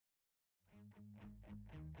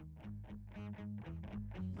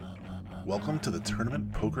Welcome to the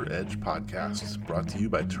Tournament Poker Edge podcast, brought to you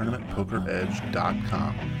by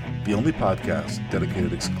TournamentPokerEdge.com, the only podcast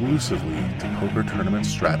dedicated exclusively to poker tournament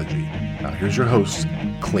strategy. Now here's your host,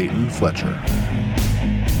 Clayton Fletcher.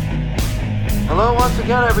 Hello once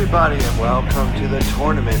again, everybody, and welcome to the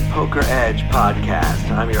Tournament Poker Edge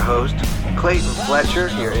podcast. I'm your host, Clayton Fletcher,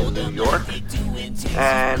 here in New York,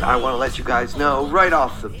 and I want to let you guys know right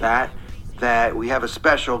off the bat that we have a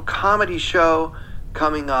special comedy show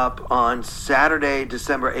coming up on Saturday,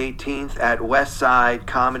 December 18th at West Side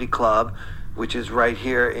Comedy Club, which is right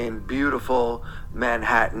here in beautiful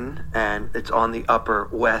Manhattan, and it's on the Upper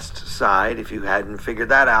West Side, if you hadn't figured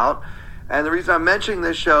that out. And the reason I'm mentioning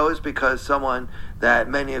this show is because someone that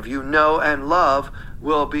many of you know and love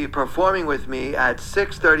will be performing with me at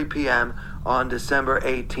 6:30 p.m. on December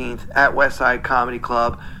 18th at West Side Comedy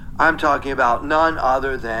Club. I'm talking about none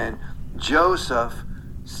other than Joseph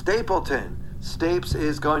Stapleton. Stapes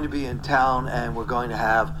is going to be in town, and we're going to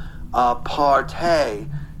have a party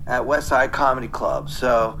at West Side Comedy Club.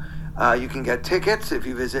 So you can get tickets if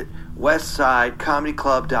you visit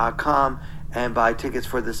westsidecomedyclub.com and buy tickets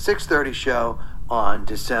for the 6:30 show on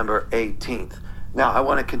December 18th. Now, I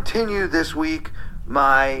want to continue this week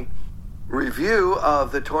my review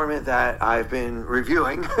of the tournament that I've been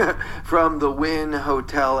reviewing from the Wynn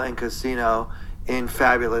Hotel and Casino in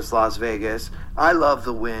fabulous Las Vegas. I love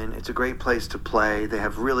the Wynn. It's a great place to play. They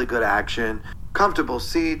have really good action, comfortable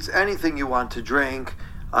seats, anything you want to drink,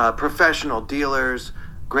 professional dealers,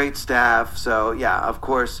 great staff. So yeah, of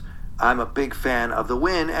course, I'm a big fan of the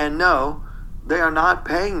Wynn, and no, they are not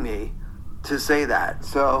paying me to say that.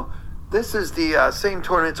 So this is the same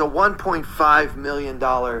tournament. It's a $1.5 million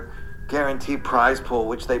guaranteed prize pool,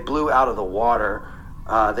 which they blew out of the water.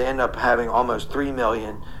 They end up having almost $3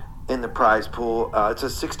 million in the prize pool. It's a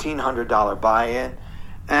 $1,600 buy-in.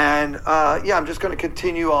 And yeah, I'm just going to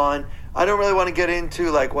continue on. I don't really want to get into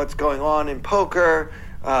like what's going on in poker,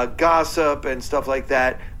 gossip and stuff like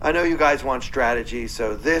that. I know you guys want strategy,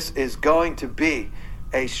 so this is going to be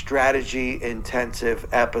a strategy intensive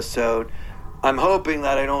episode. I'm hoping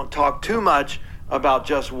that I don't talk too much about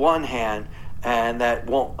just one hand, and that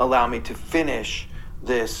won't allow me to finish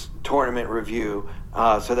this tournament review,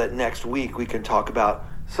 so that next week we can talk about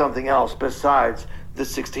something else besides the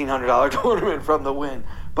 $1,600 tournament from the Wynn.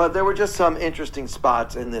 But there were just some interesting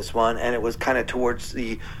spots in this one, and it was kind of towards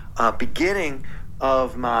the beginning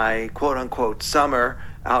of my quote-unquote summer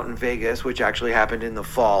out in Vegas, which actually happened in the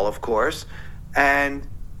fall, of course. And,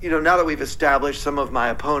 you know, now that we've established some of my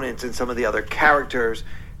opponents and some of the other characters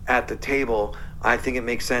at the table, I think it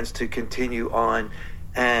makes sense to continue on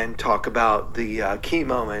and talk about the key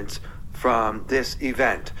moments from this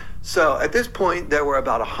event. So at this point, there were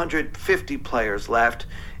about 150 players left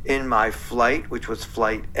in my flight, which was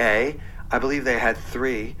Flight A. I believe they had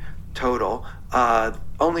 3 total.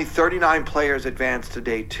 Only 39 players advanced to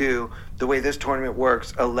day 2. The way this tournament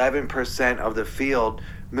works, 11% of the field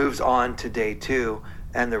moves on to day 2,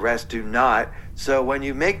 and the rest do not. So when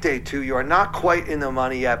you make day 2, you are not quite in the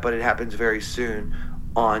money yet, but it happens very soon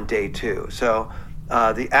on day 2. So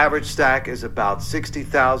the average stack is about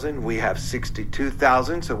 60,000. We have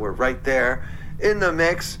 62,000, so we're right there in the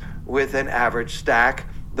mix with an average stack.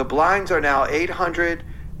 The blinds are now 800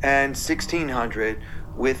 and 1,600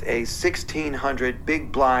 with a 1,600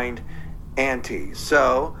 big blind ante.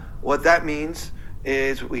 So what that means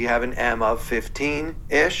is we have an M of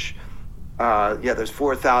 15-ish. There's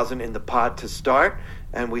 4,000 in the pot to start,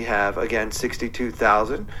 and we have, again,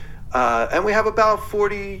 62,000. And we have about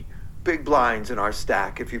 40 big blinds in our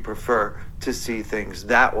stack, if you prefer to see things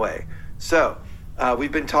that way. So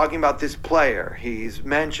we've been talking about this player. He's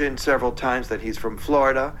mentioned several times that he's from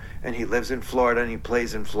Florida, and he lives in Florida, and he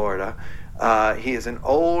plays in Florida. He is an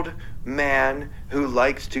old man who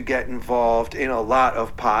likes to get involved in a lot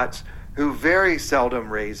of pots, who very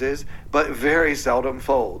seldom raises, but very seldom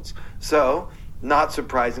folds. So, not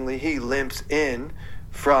surprisingly, he limps in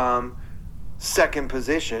from second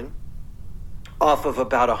position off of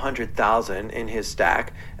about 100,000 in his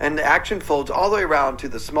stack, and the action folds all the way around to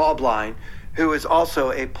the small blind, who is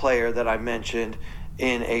also a player that I mentioned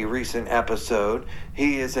in a recent episode.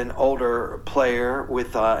 He is an older player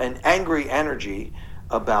with an angry energy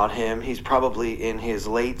about him. He's probably in his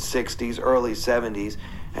late 60s, early 70s,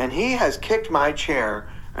 and he has kicked my chair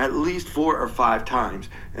at least 4 or 5 times.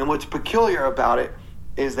 And what's peculiar about it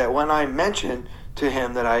is that when I mention to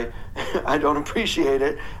him that I don't appreciate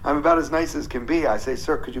it, I'm about as nice as can be. I say,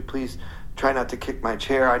 "Sir, could you please try not to kick my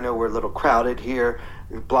chair? I know we're a little crowded here,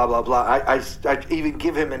 blah, blah, blah." I even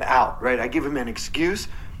give him an out, right? I give him an excuse.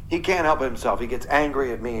 He can't help himself. He gets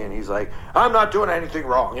angry at me, and he's like, "I'm not doing anything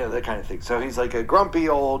wrong," that kind of thing. So he's like a grumpy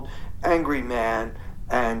old angry man.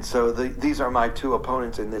 And so these are my two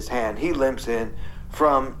opponents in this hand. He limps in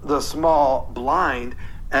from the small blind,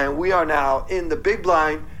 and we are now in the big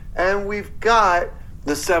blind, and we've got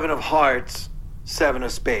the 7 of hearts, 7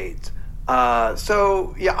 of spades.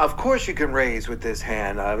 So, yeah, of course you can raise with this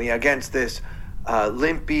hand. I mean, against this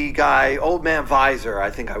limpy guy, Old Man Visor, I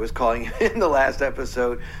think I was calling him in the last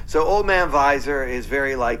episode. So Old Man Visor is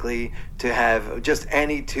very likely to have just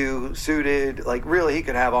any two suited. Like, really, he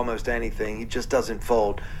could have almost anything. He just doesn't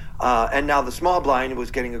fold. And now the small blind was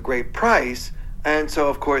getting a great price, and so,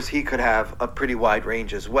 of course, he could have a pretty wide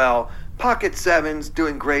range as well. Pocket sevens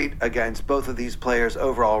doing great against both of these players'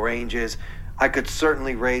 overall ranges. I could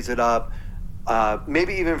certainly raise it up.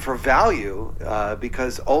 Maybe even for value,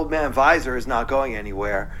 because Old Man Visor is not going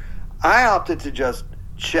anywhere. I opted to just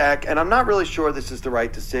check, and I'm not really sure this is the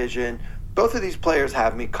right decision. Both of these players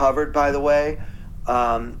have me covered, by the way.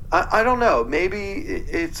 I don't know. Maybe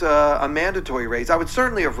it's a mandatory raise. I would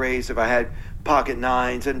certainly have raised if I had pocket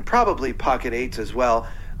nines and probably pocket eights as well.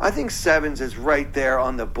 I think sevens is right there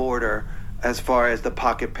on the border as far as the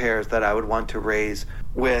pocket pairs that I would want to raise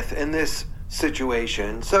with in this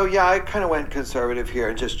situation. So yeah, I kind of went conservative here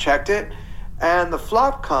and just checked it. And the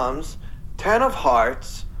flop comes 10 of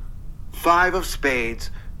hearts, 5 of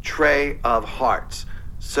spades, tray of hearts.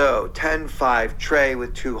 So 10-5 tray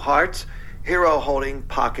with 2 hearts, hero holding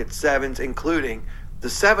pocket sevens, including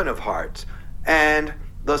the 7 of hearts, and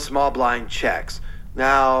the small blind checks.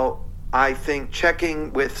 Now, I think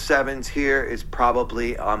checking with sevens here is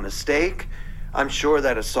probably a mistake. I'm sure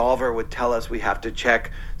that a solver would tell us we have to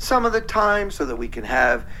check some of the time so that we can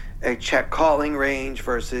have a check calling range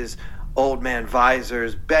versus Old Man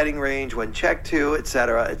Visor's betting range when check to,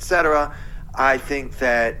 etc., etc. I think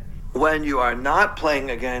that when you are not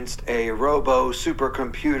playing against a robo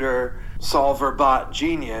supercomputer solver bot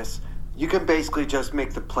genius, you can basically just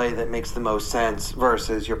make the play that makes the most sense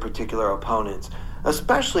versus your particular opponents.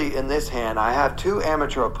 Especially in this hand, I have 2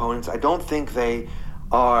 amateur opponents. I don't think they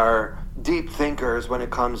are deep thinkers when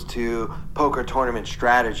it comes to poker tournament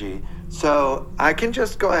strategy. So I can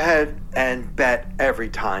just go ahead and bet every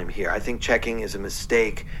time here. I think checking is a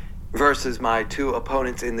mistake versus my 2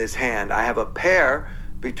 opponents in this hand. I have a pair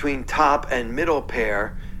between top and middle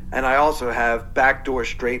pair, and I also have backdoor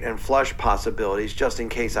straight and flush possibilities just in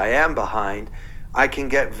case I am behind. I can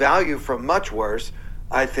get value from much worse.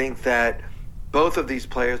 I think that both of these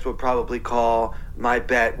players would probably call my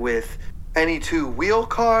bet with any 2 wheel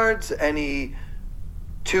cards, any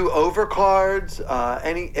 2 over cards,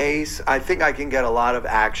 any ace. I think I can get a lot of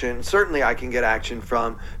action. Certainly I can get action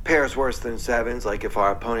from pairs worse than sevens, like if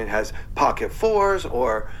our opponent has pocket 4s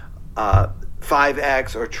or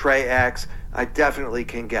 5x or tray x. I definitely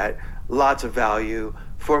can get lots of value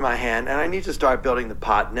for my hand, and I need to start building the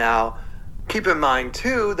pot now. Keep in mind,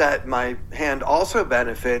 too, that my hand also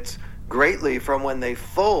benefits greatly from when they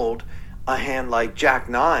fold a hand like Jack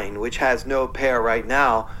 9, which has no pair right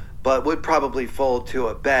now, but would probably fold to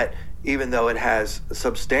a bet, even though it has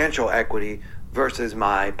substantial equity versus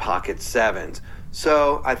my pocket sevens.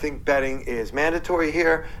 So I think betting is mandatory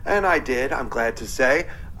here, and I did, I'm glad to say.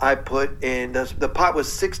 I put in, the pot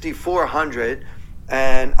was 6,400,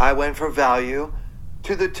 and I went for value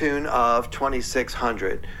to the tune of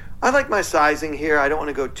 2,600. I like my sizing here. I don't want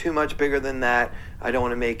to go too much bigger than that. I don't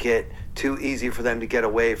want to make it too easy for them to get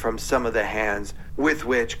away from some of the hands with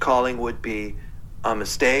which calling would be a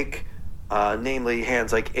mistake, namely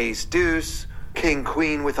hands like ace deuce, king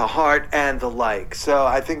queen with a heart, and the like. So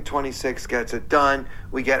I think 26 gets it done.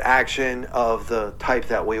 We get action of the type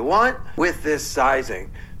that we want with this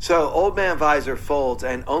sizing. So Old Man Visor folds,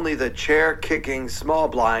 and only the chair-kicking small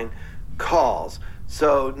blind calls.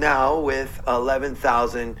 So now with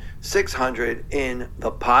 11,600 in the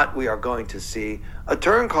pot, we are going to see a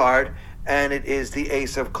turn card, and it is the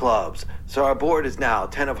ace of clubs. So our board is now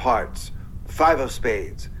 10 of hearts, 5 of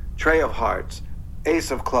spades, tray of hearts,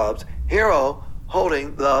 ace of clubs, hero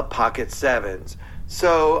holding the pocket sevens.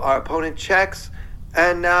 So our opponent checks,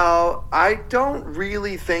 and now I don't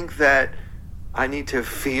really think that I need to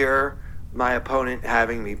fear my opponent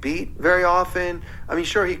having me beat very often. I mean,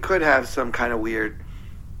 sure, he could have some kind of weird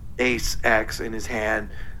ace X in his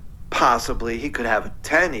hand. Possibly. He could have a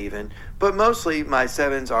 10 even. But mostly my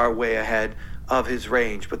sevens are way ahead of his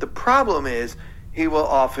range. But the problem is he will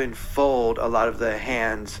often fold a lot of the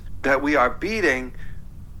hands that we are beating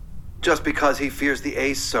just because he fears the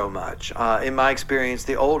ace so much. In my experience,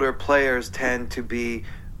 the older players tend to be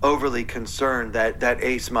overly concerned that that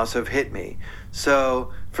ace must have hit me.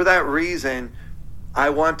 So for that reason, I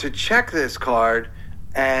want to check this card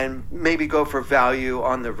and maybe go for value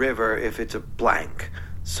on the river if it's a blank.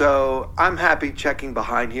 So I'm happy checking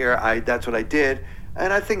behind here. That's what I did,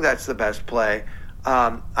 and I think that's the best play.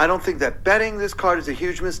 I don't think that betting this card is a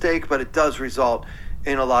huge mistake, but it does result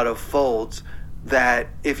in a lot of folds that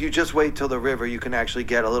if you just wait till the river, you can actually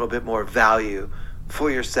get a little bit more value for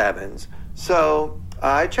your sevens. So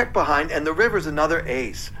I check behind, and the river's another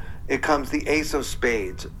ace. It comes the ace of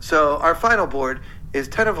spades. So our final board is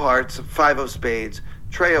 10 of hearts, 5 of spades,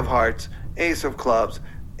 tray of hearts, ace of clubs,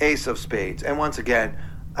 ace of spades. And once again,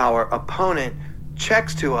 our opponent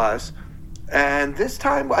checks to us. And this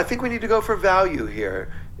time, I think we need to go for value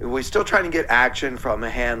here. We're still trying to get action from a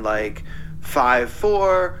hand like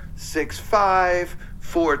 5-4, 6-5,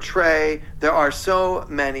 4 tray. There are so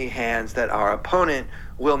many hands that our opponent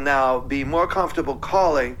will now be more comfortable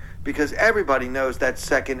calling because everybody knows that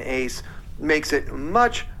second ace makes it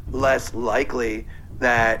much less likely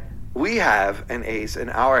that we have an ace in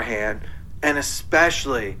our hand, and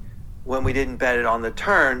especially when we didn't bet it on the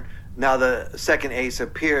turn. Now the second ace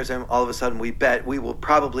appears and all of a sudden we bet, we will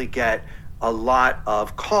probably get a lot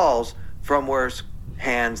of calls from worse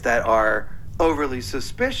hands that are overly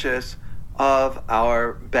suspicious of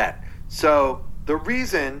our bet. So the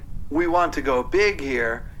reason we want to go big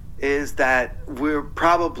here is that we're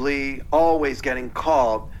probably always getting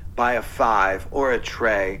called by a 5 or a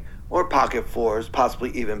tray or pocket 4s, possibly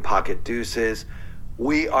even pocket deuces.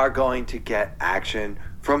 We are going to get action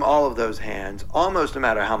from all of those hands, almost no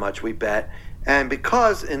matter how much we bet. And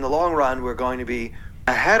because in the long run we're going to be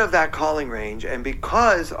ahead of that calling range, and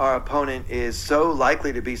because our opponent is so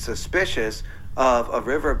likely to be suspicious of a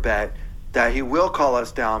river bet that he will call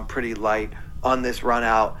us down pretty light on this run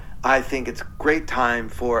out, I think it's a great time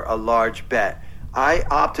for a large bet. I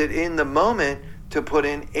opted in the moment to put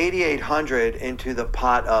in 8,800 into the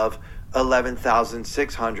pot of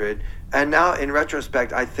 11,600. And now in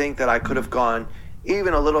retrospect, I think that I could have gone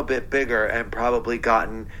even a little bit bigger and probably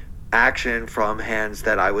gotten action from hands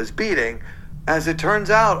that I was beating. As it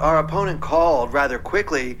turns out, our opponent called rather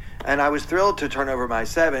quickly, and I was thrilled to turn over my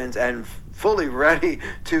sevens and fully ready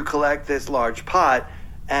to collect this large pot.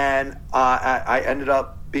 And I ended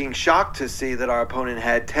up being shocked to see that our opponent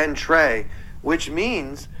had 10 tray, which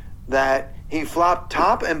means that he flopped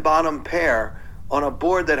top and bottom pair on a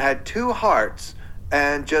board that had 2 hearts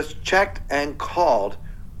and just checked and called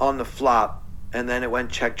on the flop. And then it went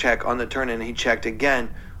check, check on the turn, and he checked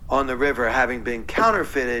again on the river, having been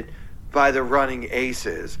counterfeited by the running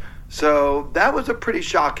aces. So that was a pretty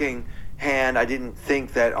shocking hand. I didn't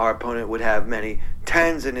think that our opponent would have many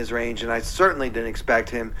 10s in his range, and I certainly didn't expect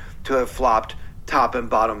him to have flopped top and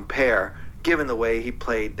bottom pair, given the way he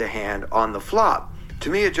played the hand on the flop. To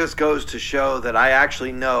me, it just goes to show that I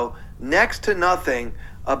actually know next to nothing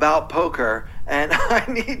about poker, and I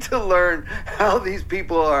need to learn how these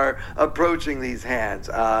people are approaching these hands.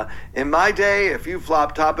 In my day, if you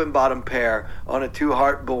flopped top and bottom pair on a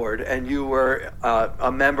 2-heart board and you were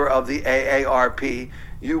a member of the AARP,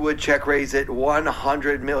 you would check raise it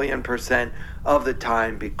 100 million% of the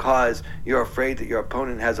time because you're afraid that your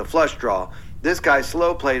opponent has a flush draw. This guy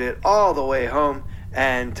slow played it all the way home,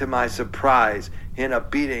 and to my surprise, he ended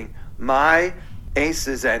up beating my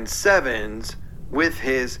aces and sevens with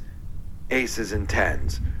his aces and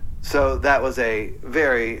 10s. So that was a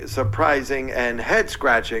very surprising and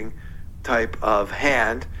head-scratching type of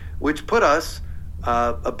hand, which put us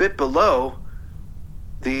a bit below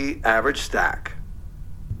the average stack.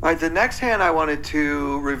 All right, the next hand I wanted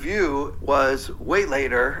to review was way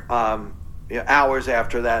later, hours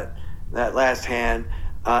after that last hand.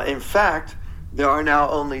 In fact, there are now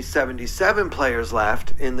only 77 players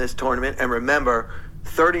left in this tournament, and remember,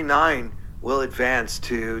 39 will advance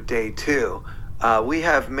to day 2. We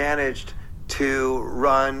have managed to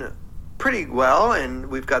run pretty well, and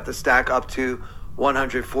we've got the stack up to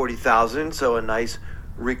 140,000, so a nice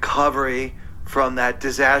recovery from that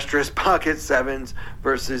disastrous pocket 7s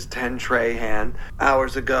versus 10 tray hand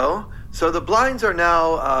hours ago. So the blinds are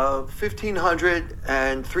now 1,500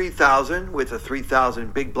 and 3,000 with a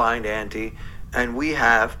 3,000 big blind ante, and we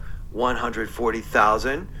have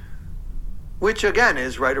 140,000, which again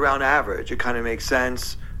is right around average. It kind of makes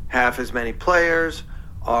sense. Half as many players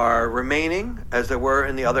are remaining as there were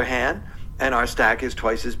in the other hand, and our stack is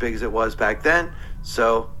twice as big as it was back then.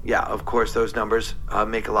 So yeah, of course those numbers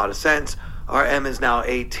make a lot of sense. Our M is now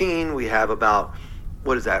 18. We have about,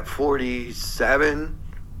 47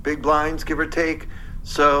 big blinds, give or take.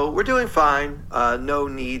 So we're doing fine. No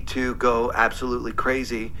need to go absolutely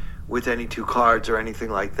crazy with any 2 cards or anything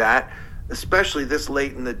like that, especially this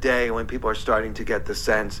late in the day when people are starting to get the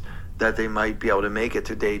sense that they might be able to make it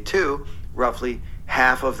to day 2. Roughly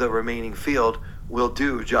half of the remaining field will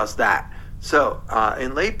do just that. So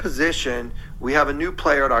in late position, we have a new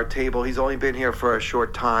player at our table. He's only been here for a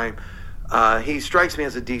short time. He strikes me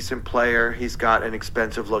as a decent player. He's got an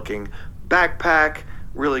expensive-looking backpack,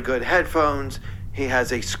 really good headphones. He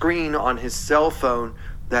has a screen on his cell phone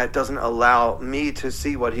that doesn't allow me to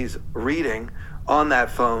see what he's reading on that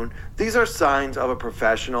phone. These are signs of a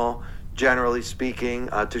professional, generally speaking,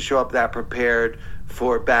 to show up that prepared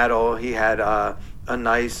for battle. He had a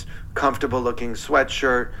nice, comfortable-looking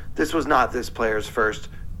sweatshirt. This was not this player's first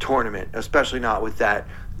tournament, especially not with that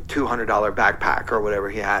 $200 backpack or whatever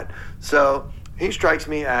he had. So he strikes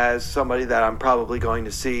me as somebody that I'm probably going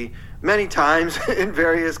to see many times in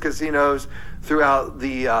various casinos throughout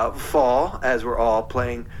the fall, as we're all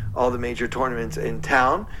playing all the major tournaments in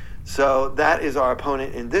town. So that is our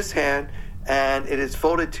opponent in this hand, and it is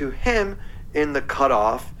folded to him in the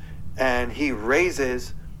cutoff, and he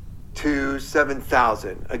raises to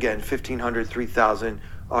 7,000. Again, 1,500, 3,000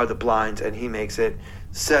 are the blinds, and he makes it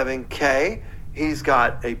 7K. He's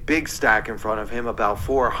got a big stack in front of him, about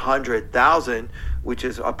 400,000, which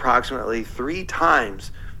is approximately 3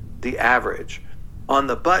 times the average. On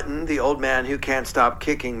the button, the old man who can't stop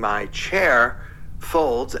kicking my chair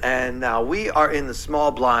folds, and now we are in the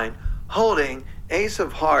small blind holding Ace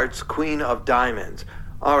of Hearts, Queen of Diamonds.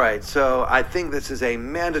 All right, so I think this is a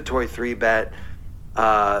mandatory 3-bet.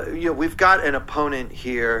 We've got an opponent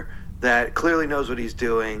here that clearly knows what he's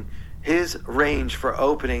doing. His range for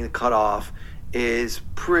opening the cutoff is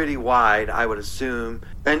pretty wide, I would assume.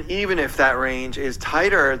 And even if that range is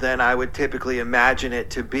tighter than I would typically imagine it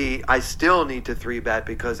to be, I still need to 3-bet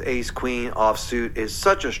because ace-queen offsuit is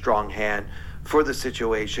such a strong hand for the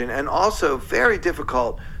situation, and also very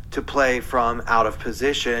difficult to play from out of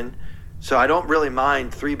position. So I don't really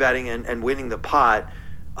mind 3-betting and winning the pot.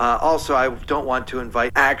 Also, I don't want to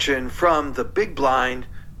invite action from the big blind,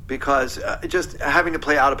 because just having to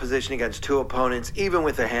play out of position against 2 opponents, even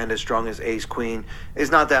with a hand as strong as ace-queen,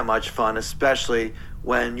 is not that much fun, especially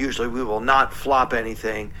when usually we will not flop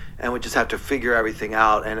anything and we just have to figure everything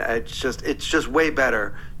out. And it's just way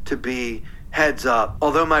better to be heads up.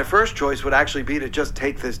 Although my first choice would actually be to just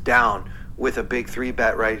take this down with a big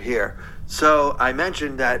 3-bet right here. So I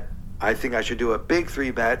mentioned that I think I should do a big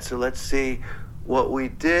 3-bet. So let's see what we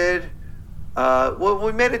did.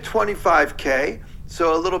 We made it 25K.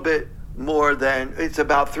 So a little bit more than, it's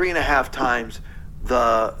about 3.5 times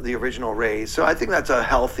the original raise. So I think that's a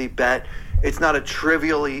healthy bet. It's not a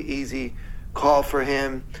trivially easy call for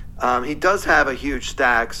him. He does have a huge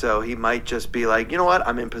stack, so he might just be like, you know what,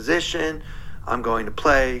 I'm in position. I'm going to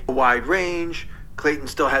play a wide range. Clayton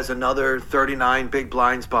still has another 39 big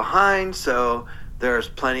blinds behind, so there's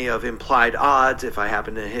plenty of implied odds if I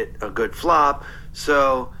happen to hit a good flop.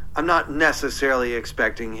 So I'm not necessarily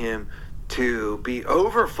expecting him to be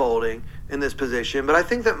overfolding in this position, but I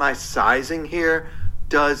think that my sizing here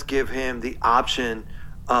does give him the option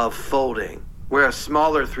of folding, where a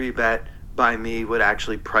smaller 3-bet by me would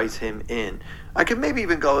actually price him in. I could maybe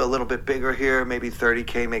even go a little bit bigger here, maybe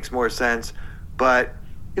 30K makes more sense, but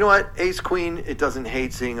you know what, ace-queen, it doesn't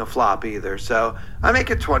hate seeing a flop either, so I make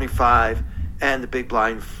it 25, and the big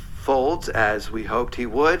blind folds as we hoped he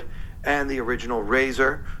would, and the original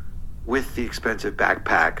raiser with the expensive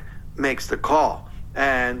backpack makes the call,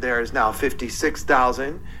 and there is now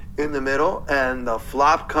 56,000 in the middle, and the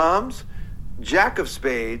flop comes Jack of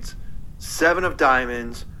Spades, 7 of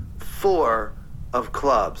Diamonds, 4 of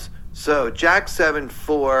Clubs. So Jack 7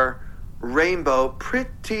 4 rainbow,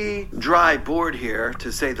 pretty dry board here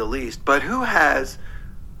to say the least, but who has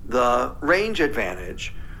the range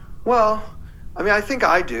advantage? Well, I mean, I think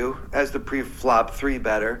I do as the pre-flop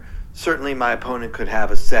 3-better. Certainly my opponent could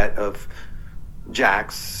have a set of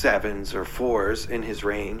jacks, 7s, or 4s in his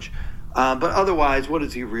range. But otherwise, what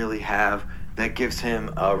does he really have that gives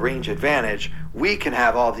him a range advantage? We can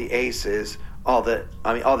have all the aces, all the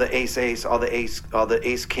ace-ace, all the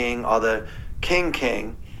ace-king, all the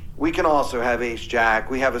king-king. We can also have ace-jack.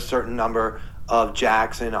 We have a certain number of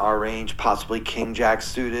jacks in our range, possibly king-jack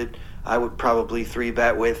suited. I would probably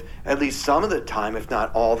 3-bet with at least some of the time, if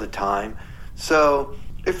not all the time. So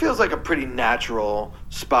it feels like a pretty natural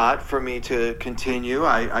spot for me to continue.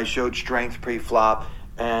 I showed strength pre-flop,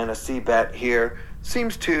 and a c-bet here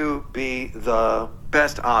seems to be the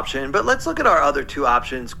best option. But let's look at our other 2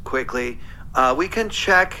 options quickly. We can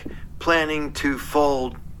check planning to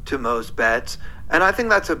fold to most bets, and I think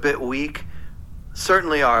that's a bit weak.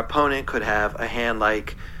 Certainly our opponent could have a hand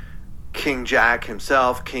like king-jack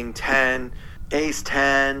himself, king-10,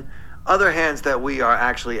 ace-10, other hands that we are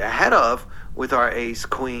actually ahead of with our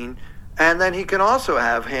ace-queen. And then he can also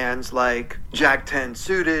have hands like jack-10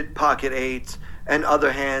 suited, pocket 8s, and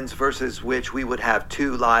other hands versus which we would have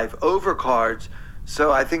 2 live overcards.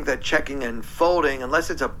 So I think that checking and folding, unless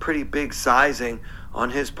it's a pretty big sizing on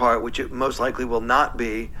his part, which it most likely will not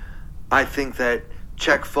be, I think that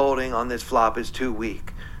check folding on this flop is too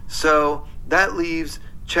weak. So that leaves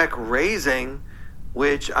check raising,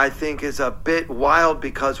 which I think is a bit wild,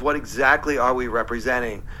 because what exactly are we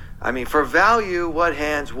representing? I mean, for value, what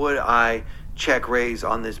hands would I check raise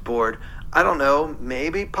on this board? I don't know,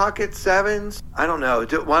 maybe pocket sevens? I don't know.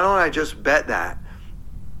 Why don't I just bet that?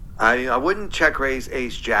 I wouldn't check raise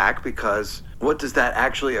ace jack, because what does that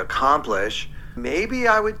actually accomplish? Maybe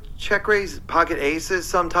I would check raise pocket aces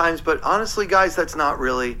sometimes, but honestly, guys, that's not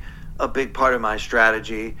really a big part of my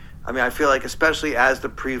strategy. I mean, I feel like, especially as the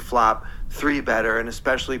pre-flop 3-better, and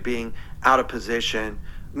especially being out of position,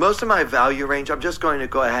 most of my value range, I'm just going to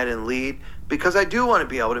go ahead and lead, because I do want to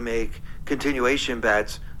be able to make continuation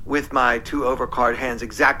bets with my 2 overcard hands,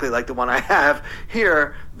 exactly like the one I have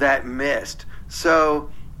here that missed. So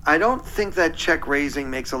I don't think that check raising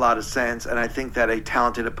makes a lot of sense, and I think that a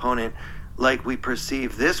talented opponent like we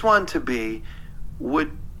perceive this one to be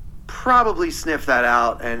would probably sniff that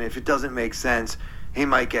out, and if it doesn't make sense, he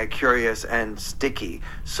might get curious and sticky.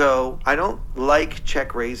 So I don't like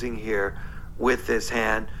check raising here with this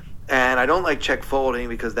hand, and I don't like check folding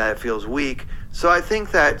because that feels weak. So I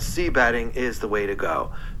think that c-betting is the way to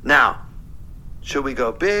go. Now, should we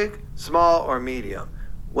go big, small, or medium?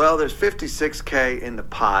 Well, there's 56K in the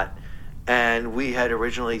pot, and we had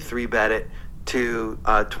originally 3-bet it to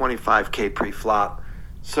 25K pre-flop.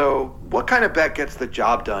 So what kind of bet gets the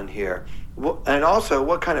job done here? And also,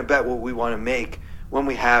 what kind of bet will we want to make when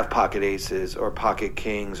we have pocket aces or pocket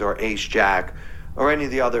kings or ace jack or any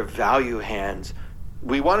of the other value hands?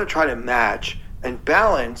 We want to try to match and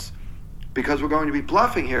balance, because we're going to be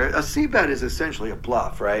bluffing here. A c-bet is essentially a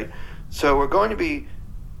bluff, right? So we're going to be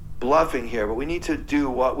bluffing here, but we need to do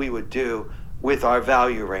what we would do with our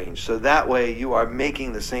value range. So that way you are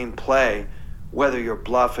making the same play whether you're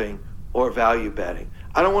bluffing or value betting.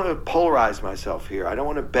 I don't want to polarize myself here. I don't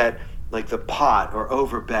want to bet like the pot or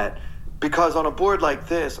overbet, because on a board like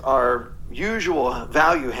this, our usual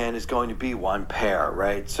value hand is going to be 1 pair,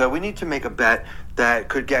 right? So we need to make a bet that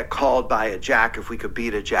could get called by a jack if we could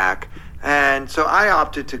beat a jack. And so I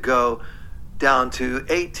opted to go down to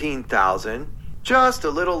 18,000, just a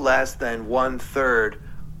little less than 1/3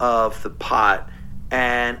 of the pot.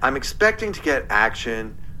 And I'm expecting to get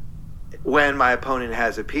action when my opponent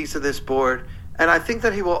has a piece of this board. And I think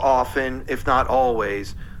that he will often, if not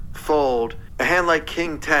always, fold a hand like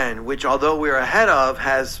King 10, which, although we're ahead of,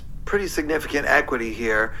 has pretty significant equity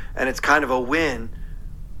here, and it's kind of a win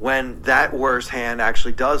when that worse hand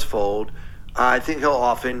actually does fold. I think he'll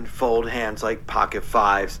often fold hands like pocket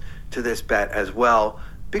fives to this bet as well,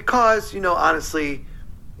 because, honestly,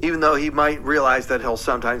 even though he might realize that he'll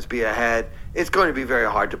sometimes be ahead, it's going to be very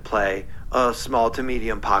hard to play a small to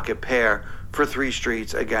medium pocket pair for 3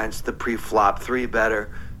 streets against the pre-flop 3-better.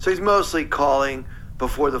 So he's mostly calling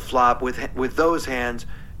before the flop with those hands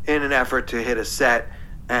in an effort to hit a set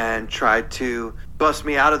and try to bust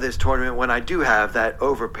me out of this tournament when I do have that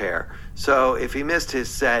overpair. So if he missed his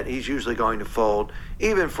set, he's usually going to fold,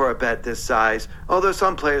 even for a bet this size, although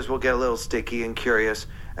some players will get a little sticky and curious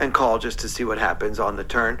and call just to see what happens on the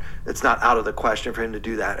turn. It's not out of the question for him to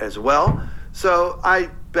do that as well. So I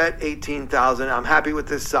bet 18,000. I'm happy with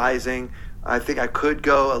this sizing. I think I could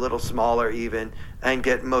go a little smaller even and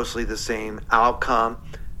get mostly the same outcome.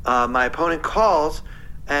 My opponent calls,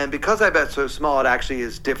 and because I bet so small, it actually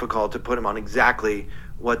is difficult to put him on exactly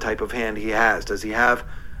what type of hand he has. Does he have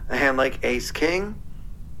a hand like ace king?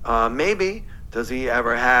 Maybe. Does he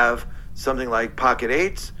ever have something like pocket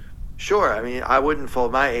eights? Sure. I mean, I wouldn't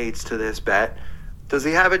fold my eights to this bet. Does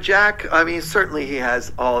he have a jack? I mean, certainly he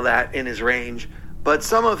has all that in his range, but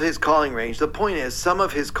some of his calling range, the point is, some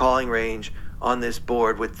of his calling range on this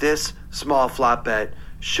board with this small flop bet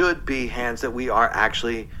should be hands that we are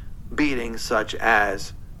actually beating, such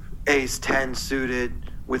as ace 10 suited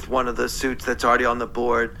with one of the suits that's already on the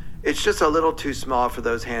board. It's just a little too small for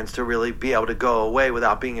those hands to really be able to go away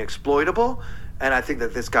without being exploitable, and I think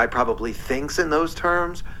that this guy probably thinks in those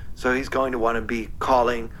terms, so he's going to want to be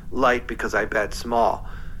calling light because I bet small.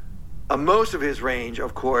 Most of his range,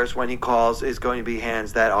 of course, when he calls, is going to be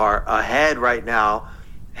hands that are ahead right now,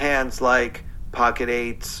 hands like pocket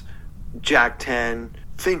eights, jack 10.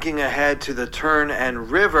 Thinking ahead to the turn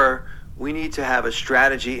and river, we need to have a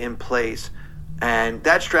strategy in place, and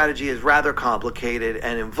that strategy is rather complicated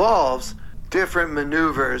and involves different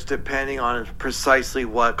maneuvers depending on precisely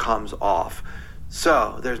what comes off.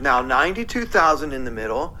 So there's now 92,000 in the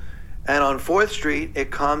middle, and on 4th Street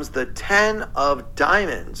it comes the 10 of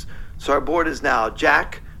diamonds. So our board is now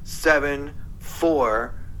Jack, 7,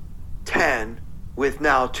 4, 10, with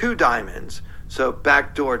now 2 diamonds. So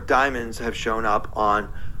backdoor diamonds have shown up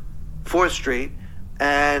on 4th Street,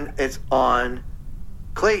 and it's on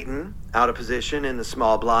Clayton, out of position in the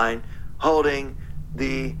small blind, holding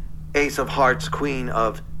the Ace of Hearts, Queen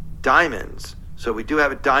of Diamonds. So we do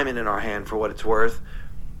have a diamond in our hand for what it's worth.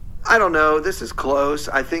 I don't know, this is close.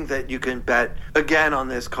 I think that you can bet again on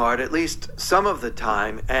this card at least some of the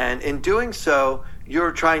time, and in doing so,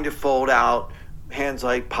 you're trying to fold out hands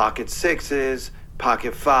like pocket 6s,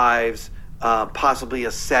 pocket 5s, possibly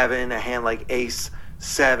a 7, a hand like Ace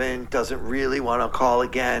 7 doesn't really want to call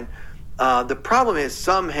again. The problem is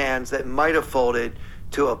some hands that might have folded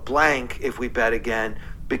to a blank if we bet again,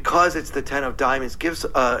 because it's the 10 of diamonds, gives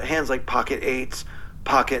hands like pocket 8s,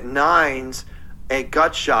 pocket 9s, a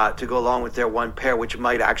gut shot to go along with their one pair, which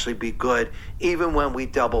might actually be good even when we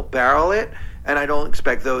double barrel it. And I don't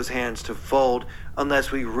expect those hands to fold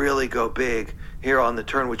unless we really go big here on the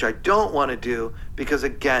turn, which I don't want to do because,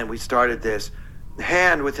 again, we started this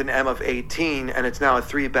hand with an M of 18 and it's now a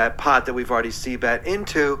 3-bet pot that we've already C-bet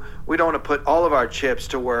into. We don't want to put all of our chips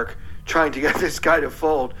to work trying to get this guy to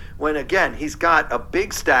fold when, again, he's got a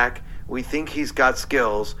big stack. We think he's got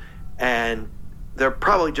skills, and they're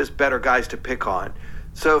probably just better guys to pick on.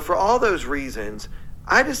 So for all those reasons,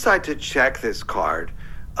 I decide to check this card.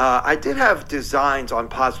 I did have designs on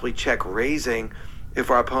possibly check raising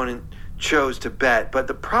if our opponent chose to bet, but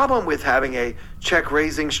the problem with having a check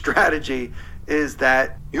raising strategy is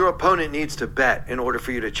that your opponent needs to bet in order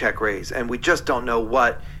for you to check raise, and we just don't know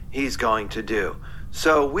what he's going to do.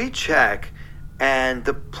 So we check, and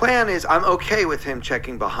the plan is I'm okay with him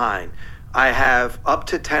checking behind. I have up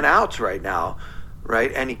to 10 outs right now,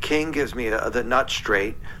 right? Any king gives me the nut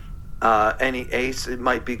straight. Any ace, it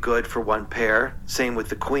might be good for one pair. Same with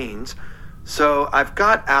the queens. So I've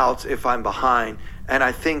got outs if I'm behind, and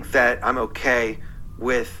I think that I'm okay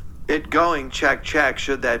with it going check, check,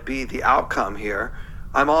 should that be the outcome here.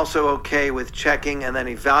 I'm also okay with checking and then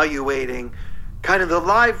evaluating kind of the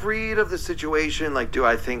live read of the situation. Like, do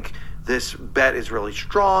I think this bet is really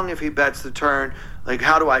strong if he bets the turn? Like,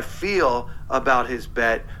 how do I feel about his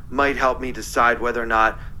bet might help me decide whether or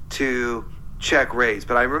not to check raise.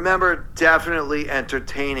 But I remember definitely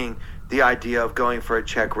entertaining the idea of going for a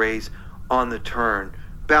check raise on the turn,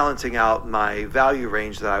 balancing out my value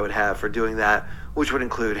range that I would have for doing that, which would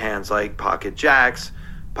include hands like pocket jacks,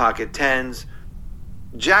 pocket 10s,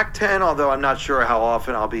 Jack 10, although I'm not sure how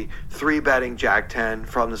often I'll be 3-betting Jack 10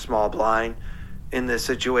 from the small blind in this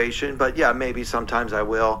situation. But yeah, maybe sometimes I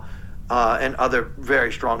will. And other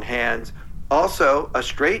very strong hands. Also, a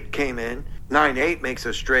straight came in. 9-8 makes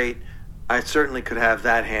a straight. I certainly could have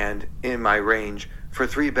that hand in my range for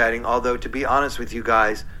 3-betting. Although, to be honest with you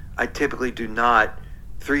guys, I typically do not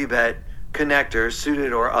 3-bet connectors,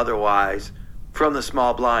 suited or otherwise, from the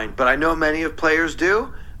small blind. But I know many of players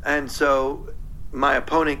do. And so my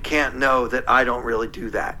opponent can't know that I don't really do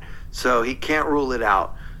that. So he can't rule it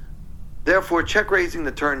out. Therefore, check raising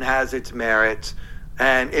the turn has its merits.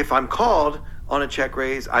 And if I'm called on a check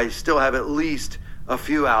raise, I still have at least a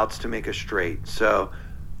few outs to make a straight. So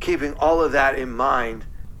keeping all of that in mind,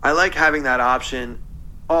 I like having that option.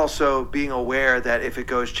 Also being aware that if it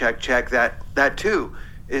goes check, check, that too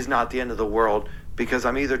is not the end of the world, because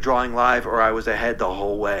I'm either drawing live or I was ahead the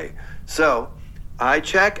whole way. So I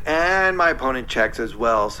check and my opponent checks as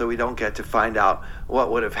well, so we don't get to find out what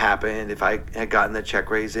would have happened if I had gotten the check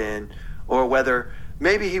raise in, or whether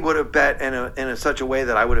maybe he would have bet in such a way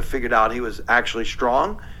that I would have figured out he was actually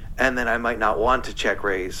strong, and then I might not want to check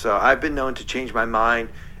raise. So I've been known to change my mind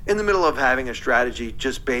in the middle of having a strategy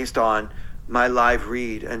just based on my live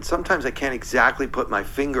read, and sometimes I can't exactly put my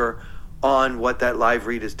finger on what that live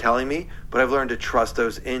read is telling me, but I've learned to trust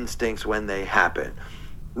those instincts when they happen.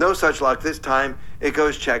 No such luck this time. It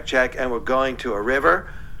goes check, check, and we're going to a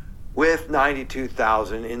river with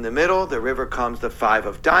 92,000 in the middle. The river comes the 5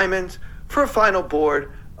 of diamonds for a final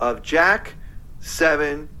board of Jack,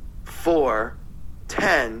 7, 4,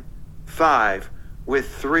 10, 5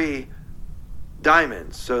 with 3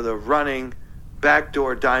 diamonds. So the running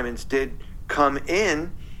backdoor diamonds did come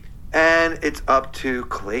in, and it's up to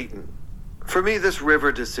Clayton. For me, this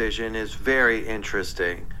river decision is very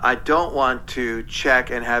interesting. I don't want to check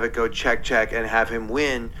and have it go check, check, and have him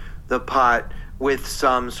win the pot with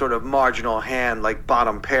some sort of marginal hand like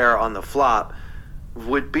bottom pair on the flop.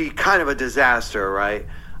 Would be kind of a disaster, right?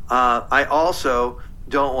 I also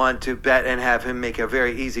don't want to bet and have him make a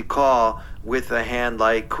very easy call with a hand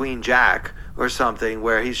like Queen Jack or something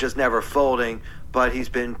where he's just never folding, but he's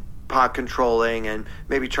been pot controlling and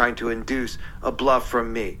maybe trying to induce a bluff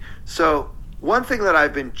from me. So one thing that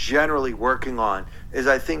I've been generally working on is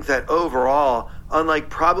I think that overall, unlike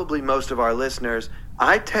probably most of our listeners,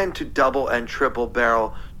 I tend to double and triple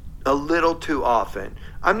barrel a little too often.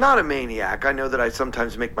 I'm not a maniac. I know that I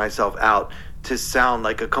sometimes make myself out to sound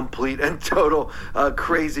like a complete and total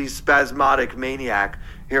crazy spasmodic maniac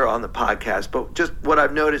here on the podcast. But just what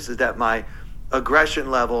I've noticed is that my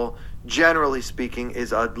aggression level, generally speaking,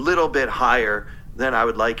 is a little bit higher than I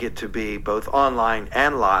would like it to be, both online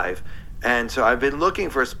and live. And so I've been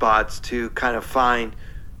looking for spots to kind of find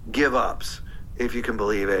give-ups, if you can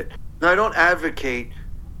believe it. Now, I don't advocate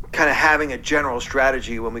kind of having a general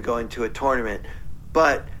strategy when we go into a tournament,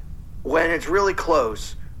 but when it's really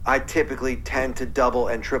close, I typically tend to double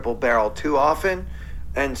and triple barrel too often.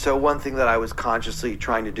 And so one thing that I was consciously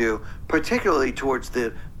trying to do, particularly towards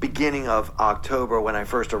the beginning of October when I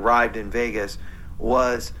first arrived in Vegas,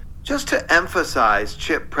 was just to emphasize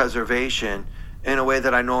chip preservation in a way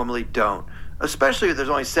that I normally don't. Especially if there's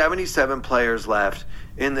only 77 players left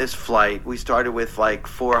in this flight. We started with like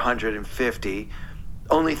 450.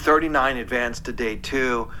 Only 39 advanced to day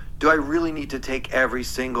 2. Do I really need to take every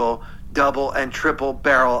single double and triple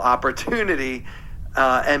barrel opportunity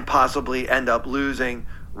and possibly end up losing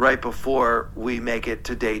right before we make it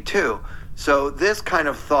to day 2? So this kind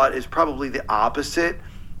of thought is probably the opposite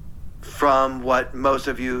from what most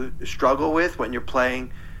of you struggle with when you're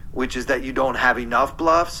playing, which is that you don't have enough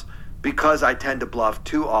bluffs. Because I tend to bluff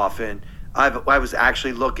too often, I was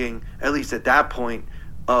actually looking, at least at that point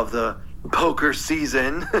of the poker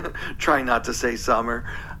season, trying not to say summer,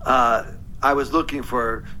 I was looking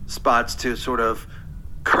for spots to sort of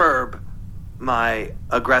curb my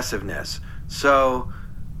aggressiveness. So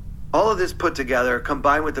all of this put together,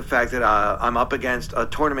 combined with the fact that I'm up against a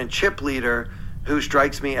tournament chip leader who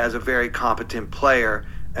strikes me as a very competent player,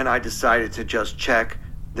 and I decided to just check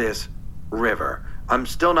this river. I'm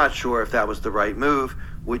still not sure if that was the right move.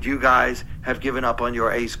 Would you guys have given up on your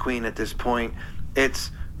ace-queen at this point?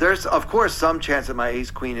 There's, of course, some chance that my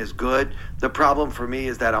ace-queen is good. The problem for me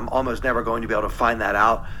is that I'm almost never going to be able to find that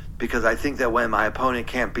out, because I think that when my opponent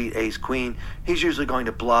can't beat ace-queen, he's usually going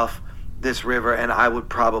to bluff this river, and I would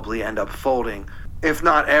probably end up folding. If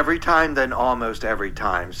not every time, then almost every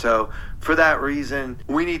time. So for that reason,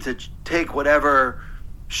 we need to take whatever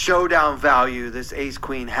showdown value this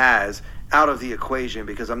ace-queen has out of the equation,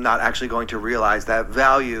 because I'm not actually going to realize that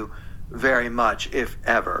value very much, if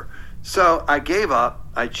ever. So I gave up,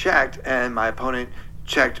 I checked, and my opponent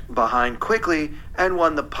checked behind quickly and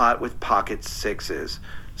won the pot with pocket sixes.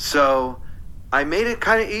 So I made it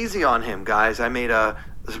kind of easy on him, guys. I made a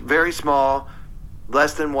very small,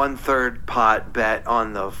 less than 1/3 pot bet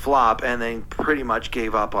on the flop, and then pretty much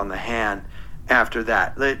gave up on the hand after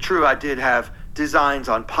that. True, I did have designs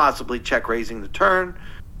on possibly check raising the turn,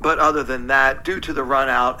 but other than that, due to the run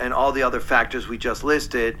out and all the other factors we just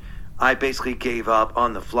listed, I basically gave up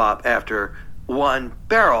on the flop after one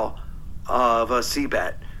barrel of a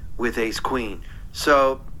c-bet with ace-queen.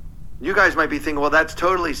 So you guys might be thinking, well, that's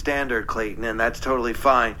totally standard, Clayton, and that's totally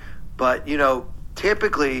fine. But,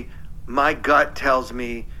 typically my gut tells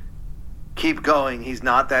me, keep going, he's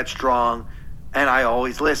not that strong, and I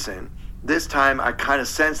always listen. This time I kind of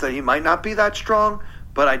sensed that he might not be that strong,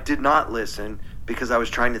 but I did not listen, because I was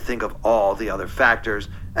trying to think of all the other factors.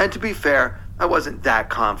 And to be fair, I wasn't that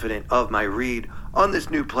confident of my read on this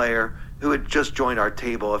new player who had just joined our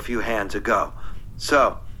table a few hands ago.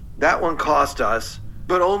 So that one cost us,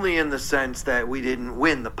 but only in the sense that we didn't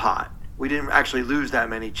win the pot. We didn't actually lose that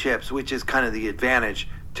many chips, which is kind of the advantage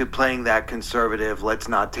to playing that conservative, let's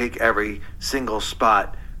not take every single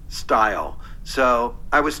spot style. So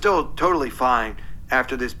I was still totally fine.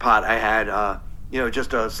 After this pot, I had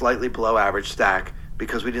just a slightly below average stack,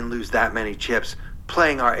 because we didn't lose that many chips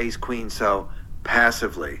playing our ace-queen so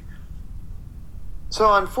passively.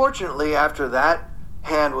 So unfortunately, after that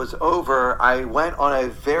hand was over, I went on a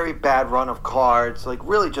very bad run of cards, like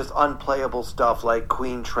really just unplayable stuff like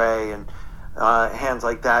queen tray and hands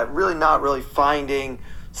like that, really not really finding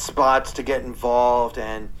spots to get involved,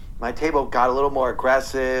 and my table got a little more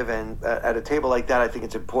aggressive. And at a table like that, I think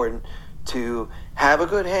it's important to have a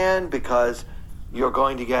good hand, because you're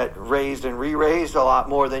going to get raised and re-raised a lot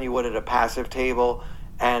more than you would at a passive table.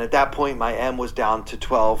 And at that point, my M was down to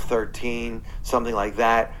 12, 13, something like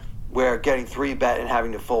that, where getting 3-bet and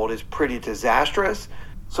having to fold is pretty disastrous.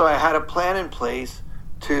 So I had a plan in place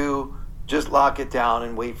to just lock it down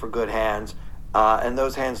and wait for good hands. And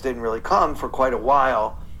those hands didn't really come for quite a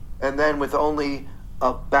while. And then with only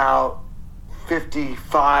about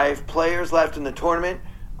 55 players left in the tournament,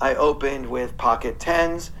 I opened with pocket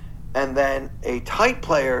tens, and then a tight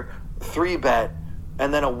player 3-bet,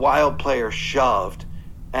 and then a wild player shoved.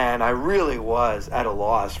 and I really was at a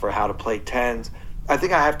loss for how to play tens. I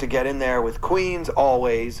think I have to get in there with queens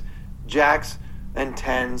always, jacks and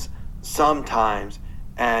tens sometimes,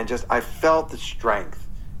 and just I felt the strength.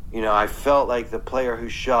 I felt like the player who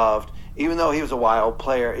shoved, even though he was a wild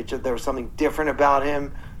player, there was something different about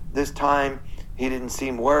him this time. He didn't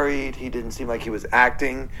seem worried. He didn't seem like he was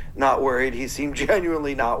acting not worried. He seemed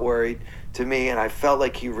genuinely not worried to me, and I felt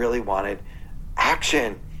like he really wanted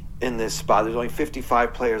action in this spot. There's only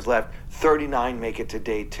 55 players left. 39 make it to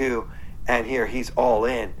day 2, and here he's all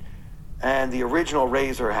in. And the original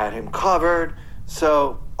raiser had him covered.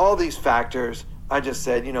 So all these factors, I just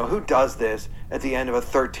said, who does this at the end of a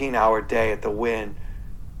 13-hour day at the Wynn?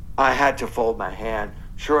 I had to fold my hand.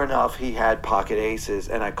 Sure enough, he had pocket aces,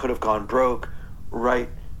 and I could have gone broke right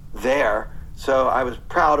there. So I was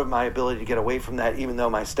proud of my ability to get away from that, even though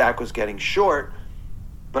my stack was getting short.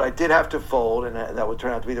 But I did have to fold, and that would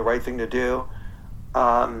turn out to be the right thing to do.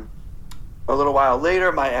 A little while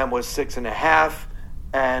later, my M was 6.5,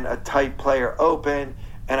 and a tight player opened,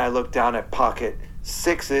 and I looked down at pocket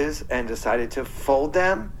sixes and decided to fold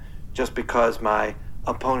them just because my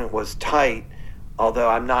opponent was tight, although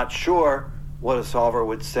I'm not sure what a solver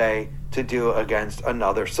would say to do against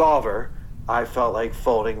another solver. I felt like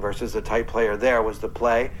folding versus a tight player there was the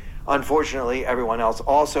play. Unfortunately, everyone else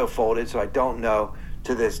also folded, so I don't know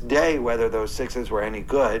to this day whether those sixes were any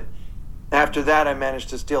good. After that, I managed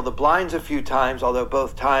to steal the blinds a few times, although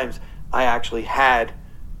both times I actually had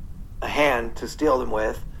a hand to steal them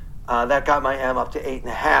with. That got my M up to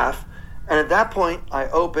 8.5. And at that point, I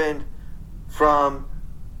opened from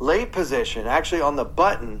late position, actually on the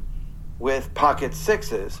button with pocket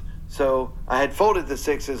sixes. So I had folded the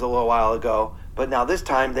sixes a little while ago, but now this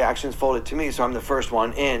time the action's folded to me, so I'm the first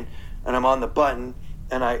one in, and I'm on the button,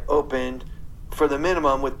 and I opened for the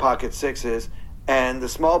minimum with pocket sixes, and the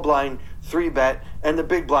small blind 3-bet, and the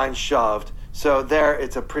big blind shoved. So there,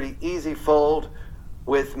 it's a pretty easy fold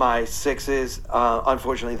with my sixes.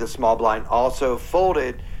 Unfortunately, the small blind also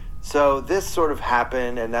folded. So this sort of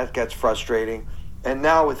happened, and that gets frustrating. And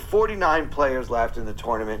now with 49 players left in the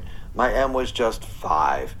tournament, my M was just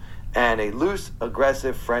 5. And a loose,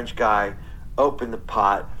 aggressive French guy opened the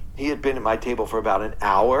pot. He had been at my table for about an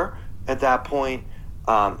hour at that point.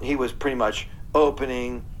 He was pretty much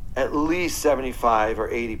opening at least 75 or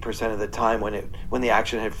 80% of the time when the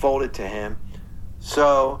action had folded to him.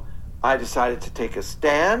 So I decided to take a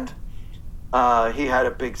stand. He had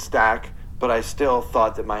a big stack, but I still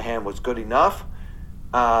thought that my hand was good enough.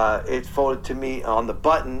 It folded to me on the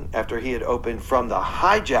button after he had opened from the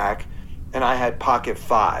hijack, and I had pocket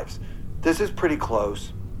fives. This is pretty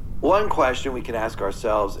close. One question we can ask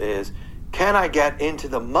ourselves is, can I get into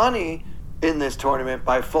the money in this tournament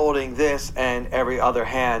by folding this and every other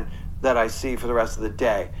hand that I see for the rest of the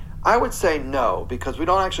day? I would say no, because we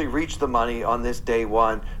don't actually reach the money on this day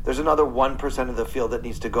 1. There's another 1% of the field that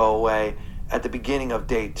needs to go away at the beginning of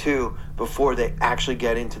day 2 before they actually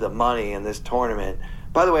get into the money in this tournament.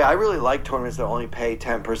 By the way, I really like tournaments that only pay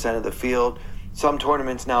 10% of the field. Some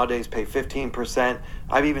tournaments nowadays pay 15%.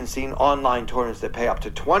 I've even seen online tournaments that pay up to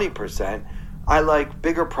 20%. I like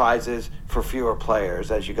bigger prizes for fewer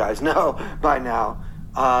players, as you guys know by now.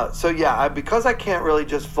 Because I can't really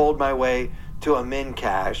just fold my way to a min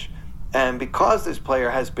cash, and because this player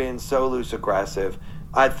has been so loose aggressive,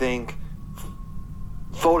 I think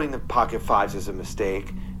folding the pocket fives is a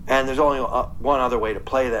mistake, and there's only one other way to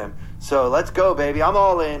play them. So let's go, baby. I'm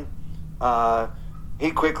all in.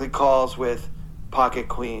 He quickly calls with pocket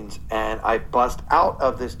queens, and I bust out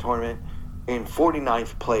of this tournament in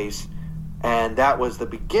 49th place, and that was the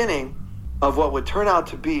beginning of what would turn out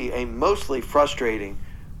to be a mostly frustrating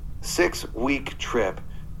 6-week trip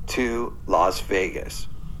to Las Vegas.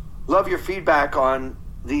 Love your feedback on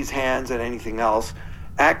these hands and anything else.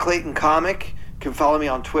 At Clayton Comic, can follow me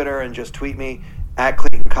on Twitter and just tweet me at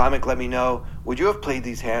Clayton Comic. Let me know, would you have played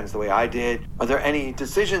these hands the way I did? Are there any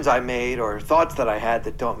decisions I made or thoughts that I had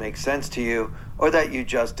that don't make sense to you, or that you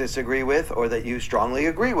just disagree with, or that you strongly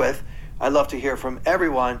agree with? I'd love to hear from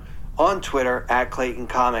everyone on Twitter at Clayton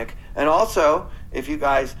Comic. And also, if you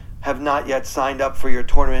guys have not yet signed up for your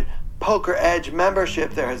tournament Poker Edge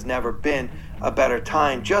membership, there has never been a better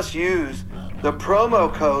time. Just use the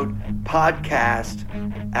promo code podcast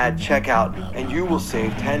at checkout, and you will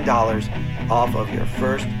save $10 off of your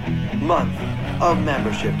first month of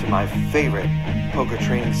membership to my favorite poker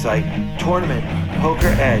training site,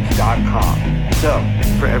 tournamentpokeredge.com. So,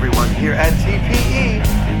 for everyone here at TPE,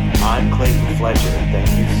 I'm Clayton Fletcher. Thank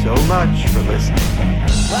you so much for listening.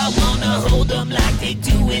 I wanna hold them like they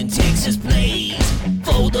do in Texas Plays.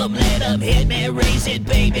 Fold them, let them hit me, raise it,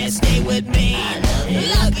 baby, stay with me.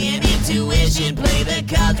 Lock in intuition. decision, play the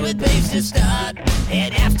cards with babes to start.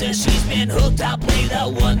 And after she's been hooked, I'll play the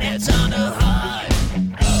one that's on her heart.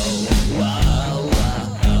 Oh, whoa,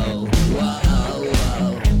 whoa, whoa,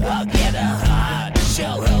 whoa. I'll get her heart,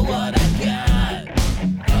 show her what I got.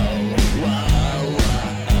 Oh, whoa,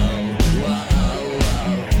 whoa, whoa,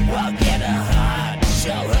 whoa. I'll get her heart,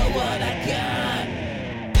 show her what I got.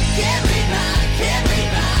 Can't read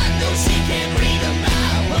mine, no she can't read a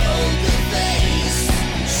mile. Poker face,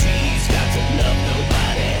 she's got to love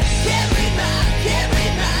nobody. Can't read mine,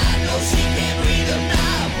 no she can't read a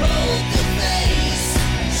mile. Poker face,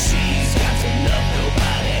 she's got to love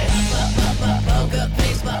nobody. Poker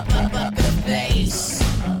face, poker face.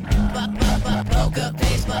 Poker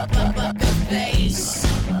face, poker face.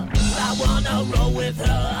 I wanna roll with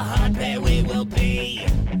her, a hard pair we will be.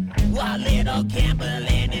 While little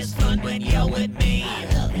gambling is fun when you're with me. I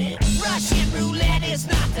love it. Russian roulette is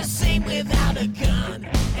not the same without a gun.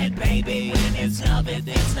 And baby, when it's love,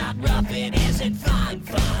 it's not rough, it isn't fun.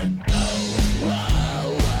 Oh,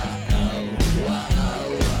 whoa, whoa, whoa,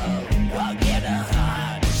 whoa. I'll get her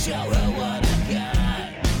heart, show her what I got.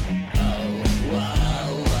 Oh,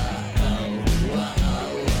 whoa, whoa, whoa,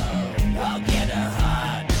 whoa. I'll get her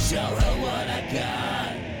heart, show her what I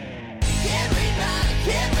got. Can't read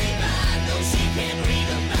mine, no she can't read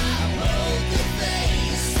a mile. Poker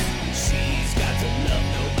face, she's got to love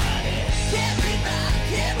nobody. Can't read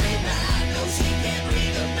mine, no she can't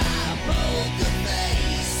read a mile. Poker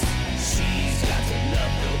face, she's got to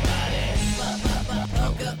love nobody.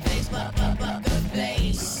 Poker face, poker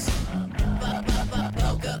face.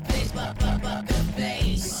 Poker face, poker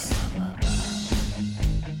face.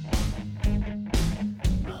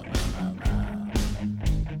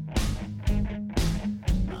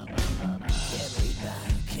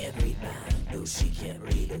 Can't read mine, no she can't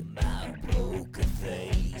read a mile. Poker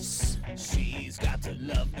face, she's got to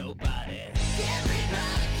love nobody. Can't read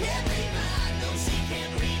mine, no she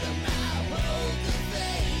can't read a mile.